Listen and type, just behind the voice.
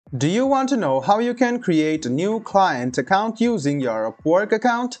Do you want to know how you can create a new client account using your Upwork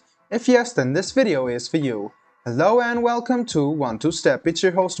account? If yes, then this video is for you. Hello and welcome to 1-2-Step. It's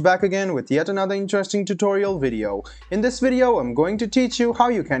your host back again with yet another interesting tutorial video. In this video, I'm going to teach you how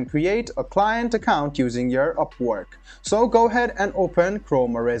you can create a client account using your Upwork. So go ahead and open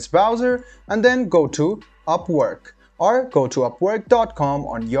Chrome or Edge browser and then go to Upwork or go to upwork.com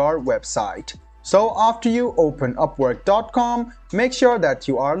on your website. So after you open upwork.com, make sure that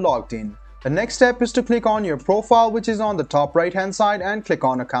you are logged in. The next step is to click on your profile, which is on the top right hand side, and click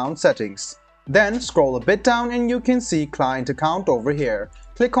on account settings. Then scroll a bit down and you can see client account over here.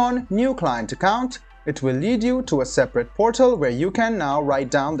 Click on new client account. It will lead you to a separate portal where you can now write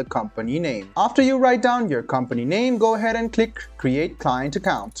down the company name. After you write down your company name, go ahead and click create client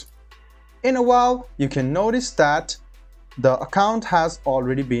account. In a while, you can notice that the account has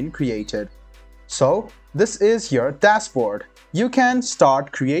already been created. So this is your dashboard. You can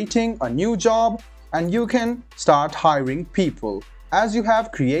start creating a new job and you can start hiring people as you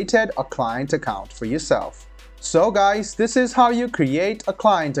have created a client account for yourself. So guys, this is how you create a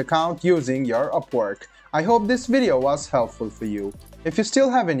client account using your Upwork. I hope this video was helpful for you. If you still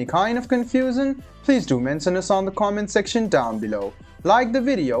have any kind of confusion, please do mention us on the comment section down below. Like the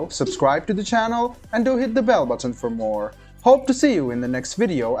video, subscribe to the channel, and do hit the bell button for more. Hope to see you in the next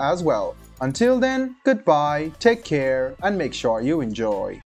video as well. Until then, goodbye, take care, and make sure you enjoy.